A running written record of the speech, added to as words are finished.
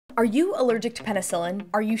Are you allergic to penicillin?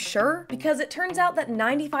 Are you sure? Because it turns out that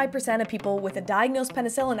 95% of people with a diagnosed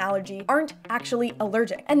penicillin allergy aren't actually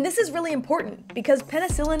allergic. And this is really important because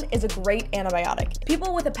penicillin is a great antibiotic.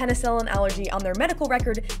 People with a penicillin allergy on their medical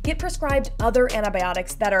record get prescribed other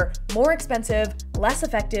antibiotics that are more expensive, less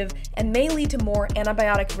effective, and may lead to more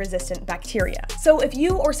antibiotic-resistant bacteria. So if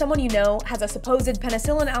you or someone you know has a supposed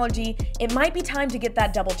penicillin allergy, it might be time to get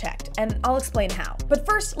that double-checked, and I'll explain how. But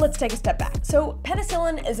first, let's take a step back. So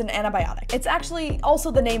penicillin is an antibiotic. It's actually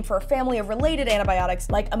also the name for a family of related antibiotics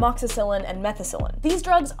like amoxicillin and methicillin. These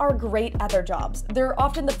drugs are great at their jobs. They're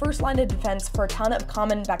often the first line of defense for a ton of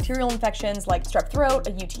common bacterial infections like strep throat,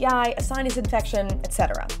 a UTI, a sinus infection,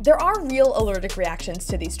 etc. There are real allergic reactions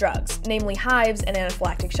to these drugs, namely hives and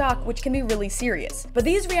anaphylactic shock, which can be really serious. But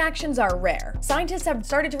these reactions are rare. Scientists have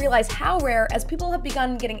started to realize how rare as people have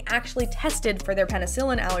begun getting actually tested for their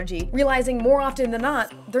penicillin allergy, realizing more often than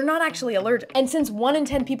not, they're not actually allergic. And since 1 in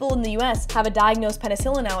 10 people in the US have a diagnosed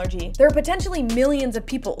penicillin allergy, there are potentially millions of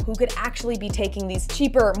people who could actually be taking these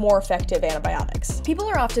cheaper, more effective antibiotics. People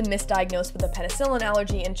are often misdiagnosed with a penicillin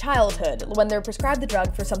allergy in childhood when they're prescribed the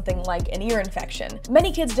drug for something like an ear infection.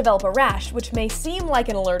 Many kids develop a rash, which may seem like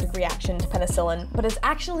an allergic reaction to penicillin, but is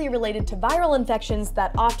actually related to viral infections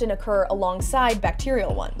that often occur alongside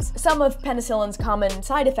bacterial ones. Some of penicillin's common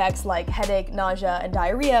side effects like headache, nausea, and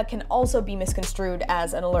diarrhea can also be misconstrued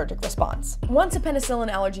as an allergic response. Once a penicillin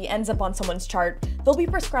allergy ends up on someone's chart, they'll be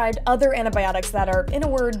prescribed other antibiotics that are, in a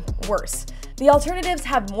word, worse. The alternatives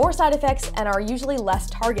have more side effects and are usually less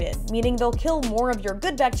targeted, meaning they'll kill more of your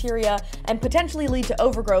good bacteria and potentially lead to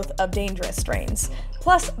overgrowth of dangerous strains.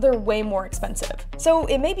 Plus, they're way more expensive. So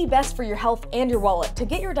it may be best for your health and your wallet to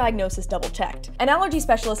get your diagnosis double-checked. An allergy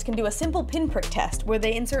specialist can do a simple pinprick test where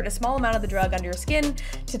they insert a small amount of the drug under your skin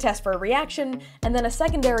to test for a reaction, and then a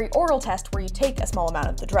secondary oral test where you take a small amount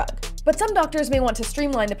of the drug. But some doctors may want to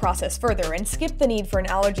streamline the process further and skip the need for an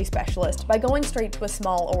allergy specialist by going straight to a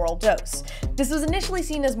small oral dose. This was initially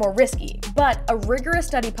seen as more risky, but a rigorous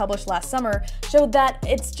study published last summer showed that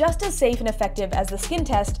it's just as safe and effective as the skin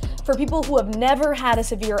test for people who have never had a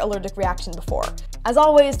severe allergic reaction before. As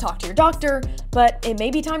always, talk to your doctor, but it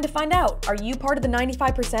may be time to find out. Are you part of the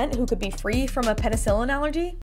 95% who could be free from a penicillin allergy?